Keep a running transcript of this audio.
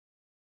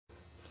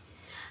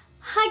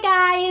Hi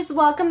guys,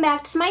 welcome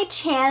back to my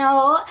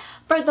channel.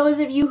 For those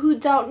of you who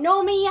don't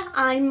know me,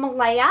 I'm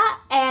Malaya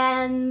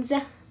and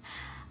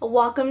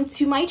welcome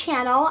to my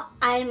channel.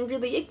 I'm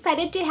really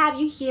excited to have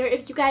you here.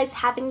 If you guys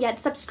haven't yet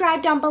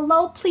subscribed down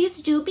below,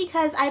 please do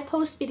because I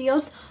post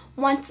videos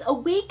once a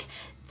week.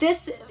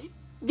 This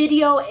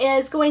video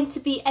is going to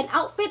be an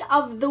outfit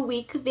of the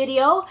week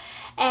video,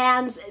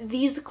 and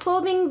these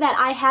clothing that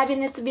I have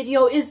in this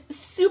video is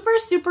super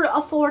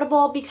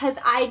affordable because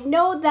I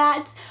know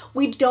that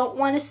we don't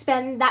want to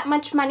spend that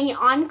much money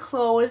on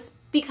clothes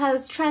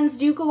because trends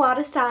do go out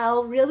of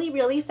style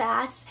really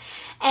fast,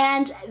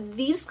 and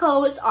these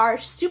clothes are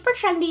super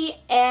trendy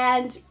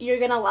and you're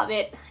gonna love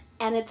it,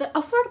 and it's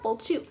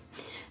affordable too.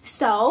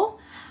 So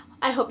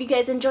I hope you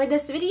guys enjoyed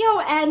this video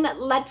and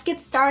let's get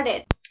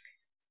started.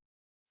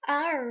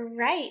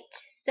 Alright,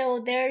 so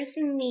there's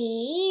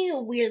me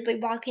weirdly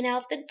walking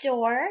out the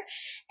door,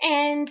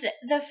 and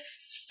the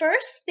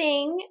first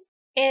thing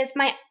is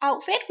my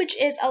outfit,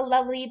 which is a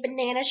lovely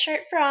banana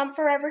shirt from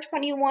Forever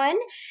 21,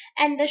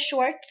 and the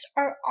shorts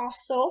are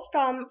also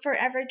from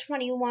Forever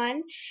 21,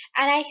 and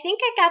I think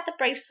I got the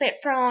bracelet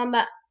from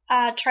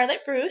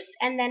Charlotte Bruce,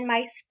 and then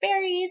my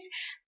Sperry's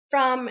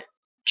from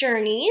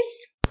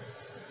Journeys.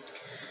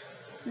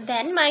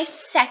 Then my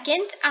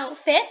second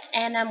outfit,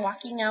 and I'm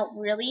walking out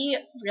really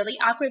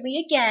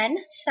awkwardly again,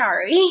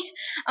 sorry.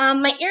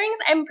 My earrings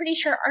I'm pretty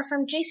sure are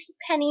from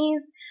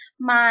JCPenny's.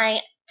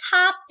 My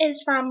top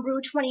is from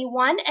Rue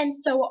 21, and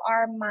so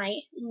are my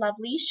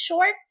lovely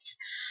shorts.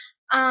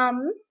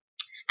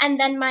 And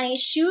then my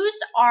shoes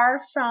are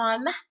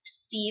from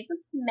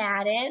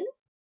Madden.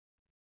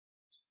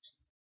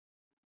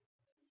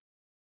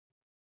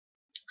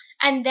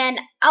 And then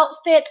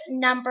outfit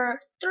number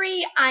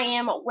 3, I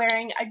am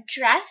wearing a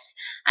dress.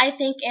 I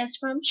think is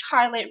from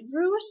Charlotte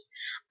Bruce.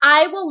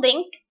 I will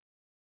link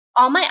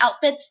all my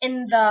outfits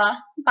in the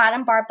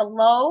bottom bar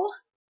below.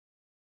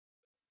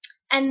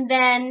 And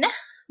then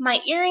my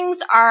earrings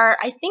are,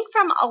 I think,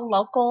 from a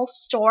local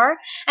store.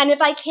 And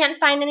if I can't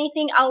find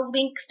anything, I'll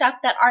link stuff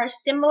that are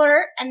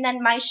similar. And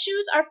then my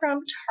shoes are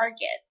from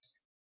Target.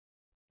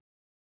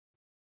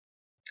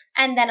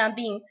 And then I'm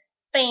being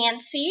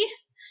fancy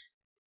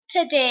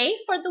today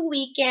for the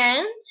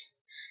weekend,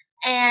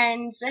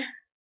 and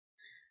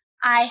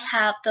I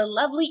have the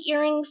lovely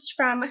earrings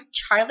from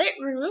Charlotte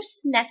Bruce,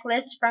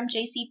 necklace from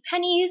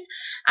JCPenny's.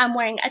 I'm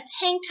wearing a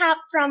tank top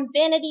from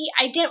Vanity.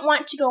 I didn't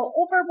want to go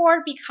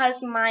overboard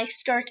because my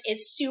skirt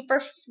is super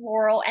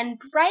floral and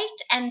bright,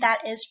 and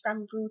that is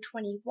from Rue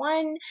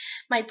 21.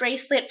 My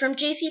bracelet from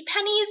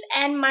JCPenny's,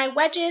 and my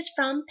wedges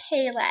from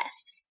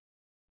Payless.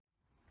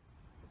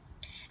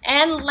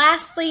 And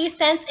lastly,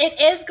 since it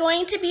is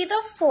going to be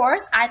the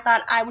 4th, I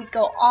thought I would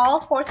go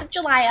all 4th of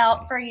July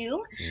out for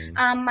you.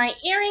 My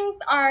earrings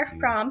are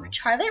from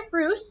Charlotte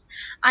Bruce.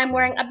 I'm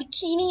wearing a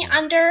bikini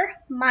under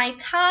my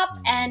top,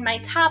 and my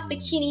top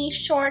bikini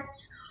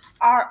shorts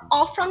are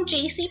all from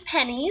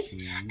JCPenny's.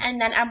 And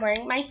then I'm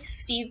wearing my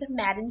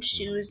Madden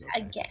shoes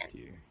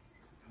again.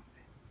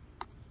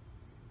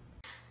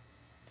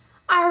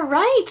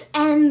 Alright,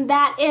 and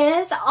that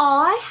is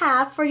all I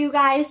have for you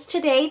guys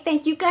today.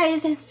 Thank you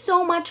guys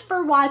so much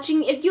for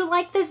watching. If you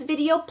like this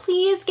video,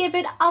 please give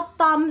it a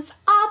thumbs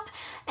up.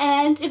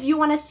 And if you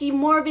want to see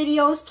more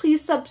videos,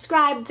 please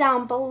subscribe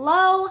down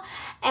below.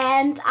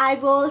 And I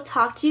will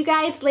talk to you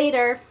guys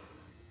later.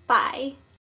 Bye.